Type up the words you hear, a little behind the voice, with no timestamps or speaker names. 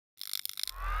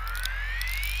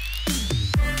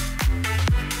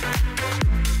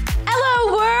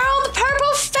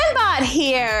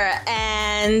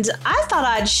and I thought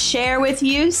I'd share with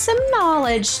you some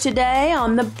knowledge today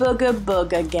on the Booga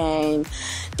Booga game.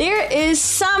 There is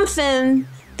something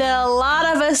that a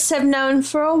lot of us have known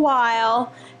for a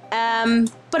while,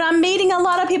 but I'm meeting a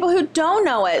lot of people who don't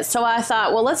know it, so I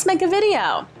thought, well, let's make a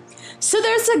video. So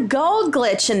there's a gold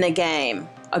glitch in the game.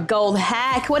 A gold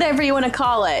hack, whatever you want to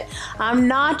call it. I'm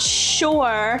not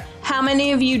sure how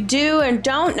many of you do and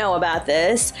don't know about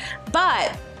this,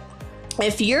 but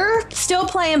if you're still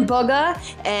playing Booga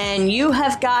and you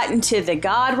have gotten to the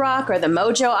God Rock or the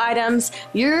Mojo items,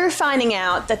 you're finding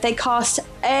out that they cost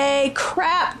a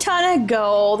crap ton of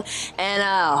gold and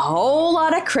a whole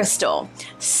lot of crystal.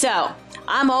 So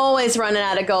I'm always running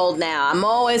out of gold now. I'm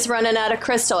always running out of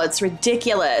crystal. It's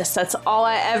ridiculous. That's all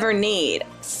I ever need.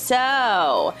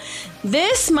 So,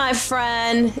 this, my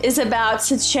friend, is about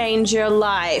to change your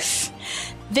life.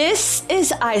 This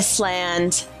is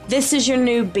Iceland. This is your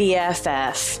new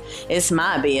BFF. It's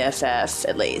my BFF,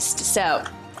 at least. So,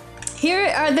 here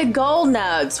are the gold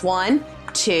nodes. 1,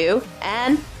 2,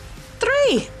 and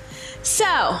 3.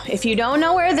 So, if you don't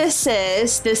know where this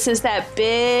is that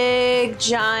big,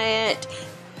 giant,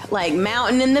 like,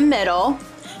 mountain in the middle.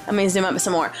 Let me zoom up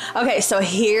some more. Okay, so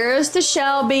here's the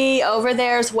Shelby. Over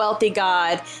there's Wealthy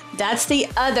God. That's the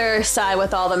other side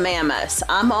with all the mammoths.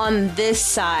 I'm on this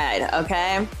side,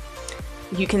 okay?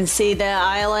 You can see the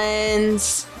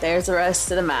islands. There's the rest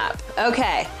of the map.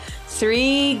 Okay,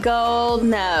 3 gold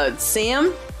nodes. See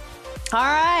them? All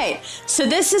right, so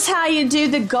this is how you do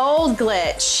the gold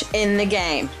glitch in the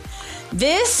game.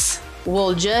 This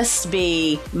will just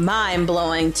be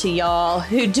mind-blowing to y'all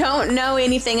who don't know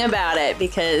anything about it,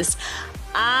 because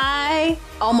I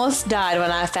almost died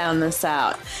when I found this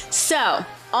out. So,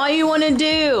 all you want to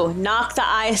do, knock the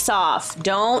ice off.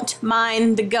 Don't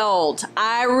mine the gold.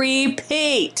 I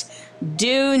repeat,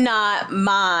 do not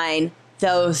mine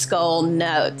those gold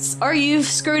notes, or you've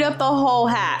screwed up the whole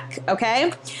hack,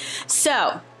 okay?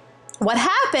 So, what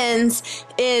happens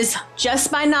is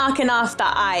just by knocking off the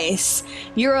ice,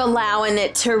 you're allowing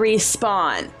it to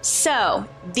respawn. So,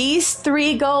 these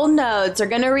 3 gold nodes are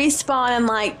going to respawn in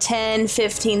like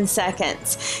 10-15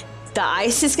 seconds. The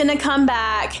ice is going to come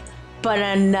back, but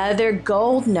another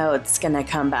gold node's going to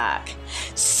come back.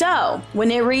 So,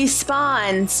 when it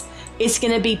respawns, it's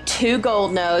going to be 2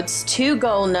 gold nodes, 2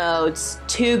 gold nodes,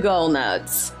 2 gold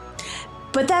nodes.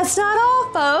 But that's not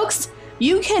all, folks.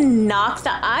 You can knock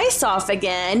the ice off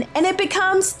again and it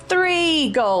becomes 3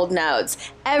 gold nodes.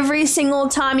 Every single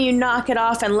time you knock it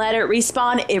off and let it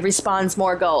respawns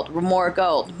more gold, more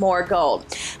gold, more gold.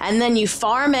 And then you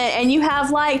farm it and you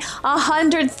have like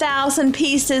 100,000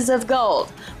 pieces of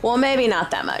gold. Well, maybe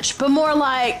not that much, but more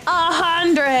like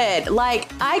 100.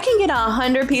 Like, I can get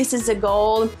 100 pieces of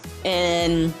gold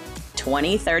in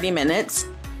 20-30 minutes.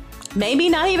 Maybe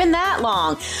not even that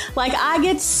long. Like, I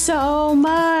get so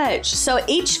much. So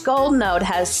each gold node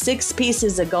has 6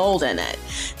 pieces of gold in it.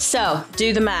 So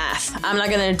do the math. I'm not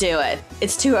gonna do it.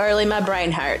 It's too early, my brain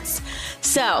hurts.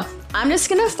 So I'm just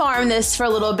gonna farm this for a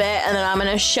little bit and then I'm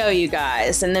gonna show you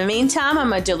guys. In the meantime, I'm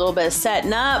gonna do a little bit of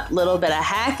setting up, a little bit of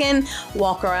hacking,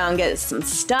 walk around, get some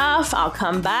stuff. I'll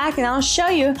come back and I'll show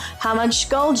you how much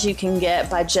gold you can get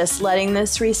by just letting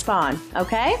this respawn,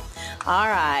 okay? All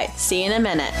right, see you in a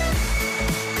minute.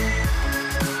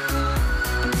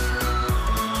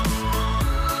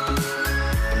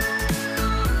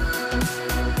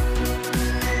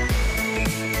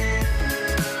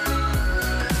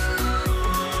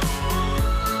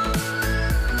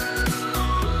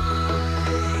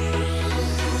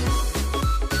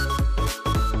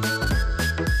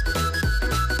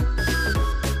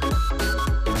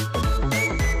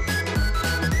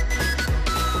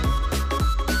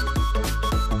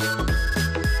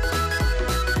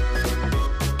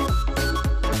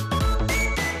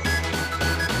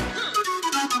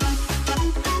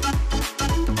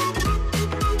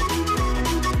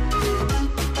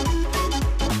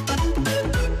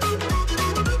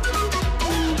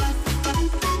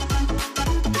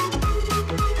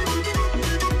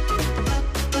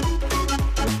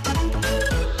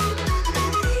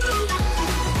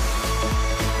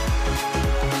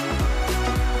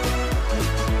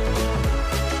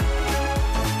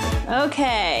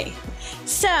 Okay,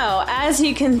 so as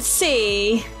you can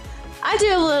see, I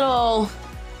do a little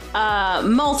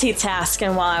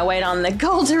multitasking while I wait on the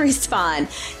gold to respawn.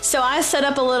 So I set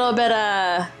up a little bit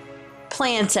of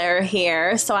planter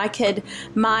here so I could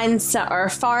mine or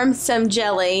farm some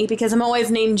jelly, because I'm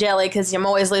always needing jelly because I'm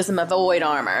always losing my void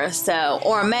armor. So,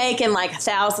 or making like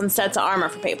 1,000 sets of armor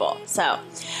for people. So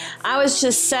I was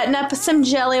just setting up some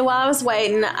jelly while I was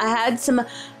waiting. I had some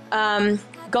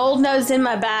gold nodes in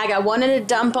my bag. I wanted to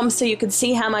dump them so you could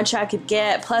see how much I could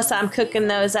get. Plus, I'm cooking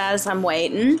those as I'm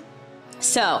waiting.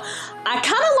 So, I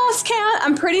kind of lost count.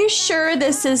 I'm pretty sure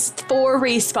this is 4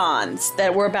 respawns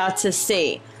that we're about to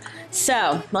see.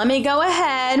 So, let me go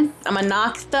ahead. I'm going to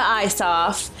knock the ice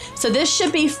off. So, this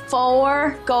should be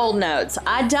 4 gold nodes.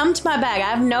 I dumped my bag. I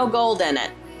have no gold in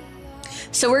it.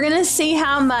 So we're going to see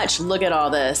how much, look at all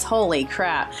this, holy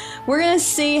crap. We're going to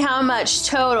see how much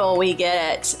total we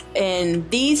get in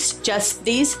just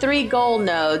these 3 gold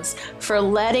nodes for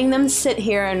letting them sit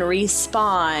here and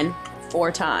respawn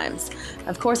 4 times.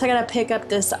 Of course, I got to pick up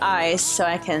this ice so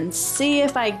I can see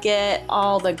if I get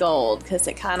all the gold, because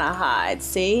it kind of hides.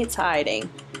 See, it's hiding.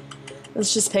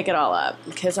 Let's just pick it all up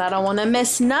because I don't want to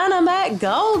miss none of that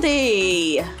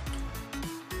goldie.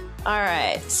 All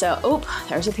right, so, oop,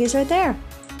 there's a piece right there.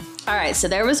 All right, so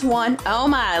there was 1. Oh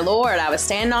my Lord, I was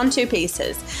standing on 2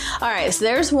 pieces. All right, so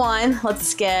there's 1.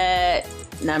 Let's get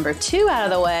number 2 out of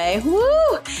the way.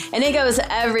 Woo! And it goes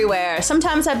everywhere.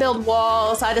 Sometimes I build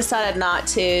walls. I decided not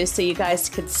to so you guys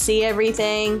could see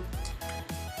everything.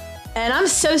 And I'm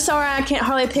so sorry I can't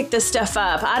hardly pick this stuff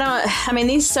up. I mean,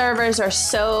 these servers are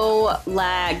so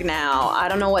lag now. I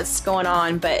don't know what's going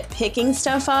on, but picking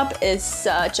stuff up is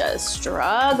such a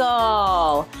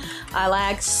struggle. I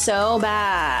lag so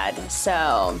bad.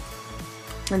 So,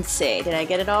 let's see. Did I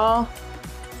get it all?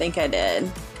 I think I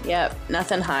did. Yep,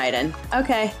 nothing hiding.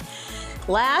 Okay,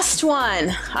 last one.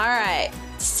 All right,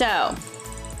 so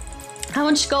how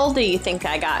much gold do you think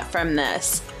I got from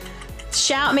this?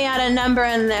 Shout me out a number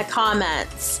in the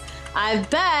comments. I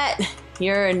bet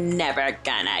you're never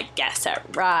gonna guess it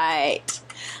right.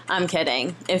 I'm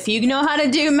kidding. If you know how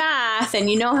to do math and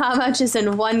you know how much is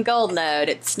in 1 gold node,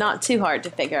 it's not too hard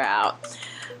to figure out.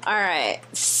 All right,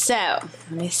 so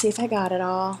let me see if I got it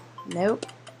all. Nope.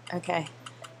 Okay.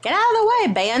 Get out of the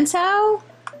way, Banto.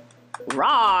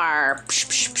 Rawr. Psh,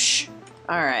 psh, psh.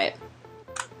 All right.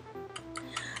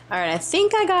 All right, I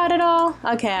think I got it all.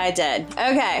 Okay, I did.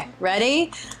 Okay,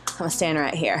 ready? I'm gonna stand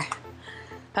right here.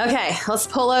 Okay, let's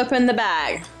pull open the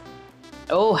bag.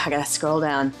 Oh, I gotta scroll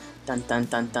down. Dun, dun,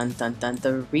 dun, dun, dun, dun.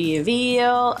 The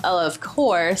reveal. Oh, of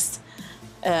course.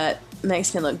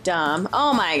 Makes me look dumb.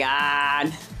 Oh my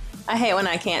God. I hate when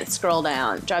I can't scroll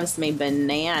down. It drives me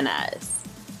bananas.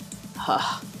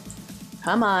 Oh.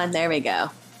 Come on, there we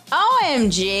go.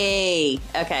 OMG.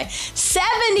 Okay,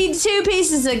 72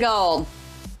 pieces of gold.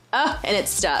 Oh, and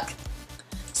it's stuck.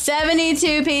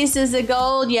 72 pieces of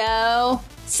gold, yo.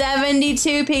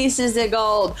 72 pieces of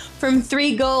gold from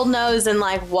 3 gold nodes in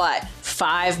like what,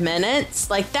 5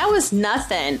 minutes? Like that was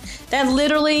nothing. That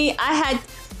literally,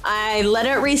 I let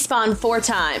it respawn 4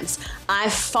 times. I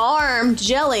farmed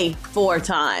jelly 4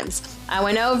 times. I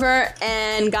went over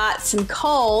and got some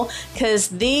coal because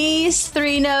these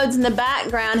 3 nodes in the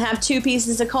background have 2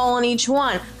 pieces of coal in each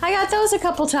one. I got those a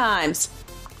couple times.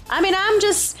 I mean, I'm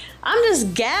just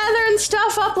gathering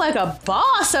stuff up like a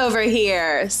boss over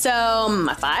here. So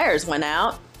my fires went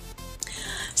out.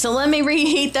 So let me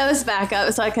reheat those back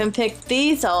up so I can pick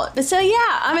these up. So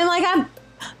yeah, I mean, like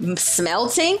I'm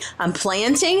smelting, I'm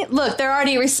planting. Look, they're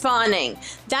already respawning.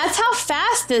 That's how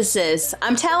fast this is.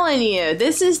 I'm telling you,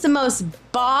 this is the most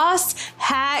boss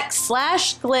hack /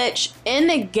 glitch in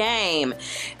the game.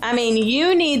 I mean,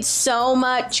 you need so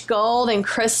much gold and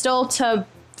crystal to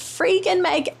freaking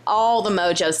make all the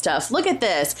mojo stuff. Look at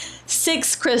this.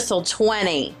 6 crystal,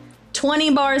 20.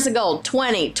 20 bars of gold,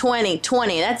 20, 20,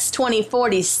 20. That's 20,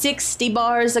 40, 60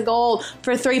 bars of gold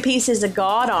for 3 pieces of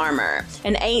god armor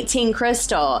and 18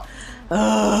 crystal.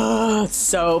 Oh, it's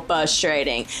so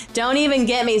frustrating. Don't even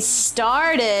get me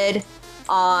started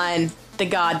on the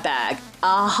god bag.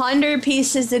 100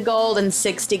 pieces of gold and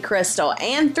 60 crystal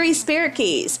and 3 spirit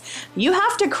keys. You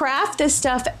have to craft this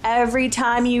stuff every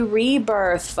time you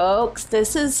rebirth, folks.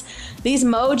 These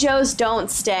mojos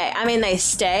don't stay. I mean, they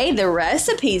stay, the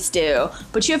recipes do,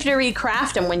 but you have to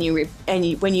recraft them when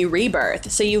you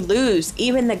rebirth. So you lose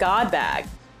even the god bag.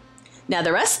 Now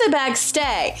the rest of the bags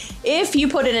stay if you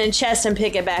put it in a chest and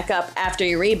pick it back up after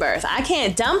you rebirth. I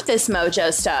can't dump this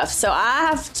mojo stuff, so I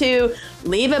have to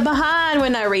leave it behind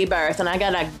when I rebirth, and I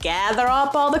gotta gather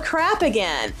up all the crap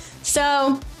again.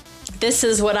 So this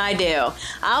is what I do.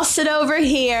 I'll sit over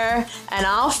here and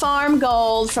I'll farm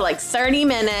gold for like 30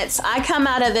 minutes. I come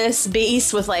out of this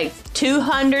beast with like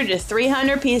 200 to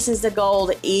 300 pieces of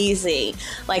gold easy.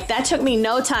 Like that took me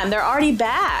no time. They're already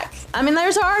back. I mean,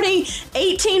 there's already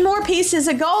 18 more pieces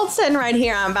of gold sitting right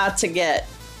here I'm about to get.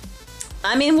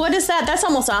 I mean, what is that? That's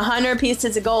almost 100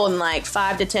 pieces of gold in like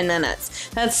 5 to 10 minutes.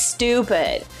 That's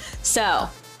stupid. So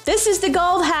This is the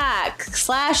gold hack /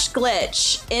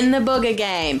 glitch in the Booga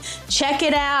game. Check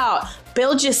it out.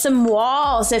 Build you some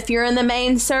walls. If you're in the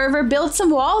main server, build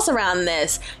some walls around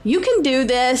this. You can do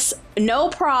this no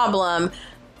problem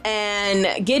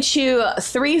and get you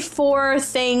 3-4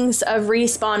 things of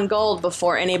respawn gold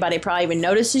before anybody probably even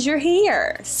notices you're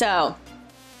here. So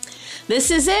this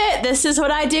is it. This is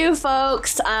what I do,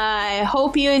 folks. I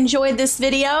hope you enjoyed this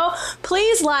video.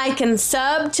 Please like and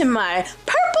sub to my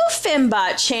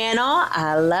purplefembot channel.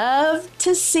 I love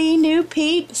to see new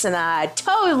peeps, and I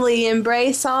totally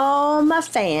embrace all my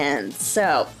fans.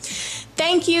 So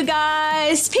thank you,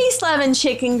 guys. Peace, love, and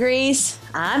chicken grease.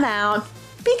 I'm out.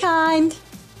 Be kind.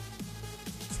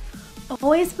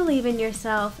 Always believe in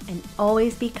yourself and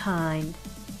always be kind.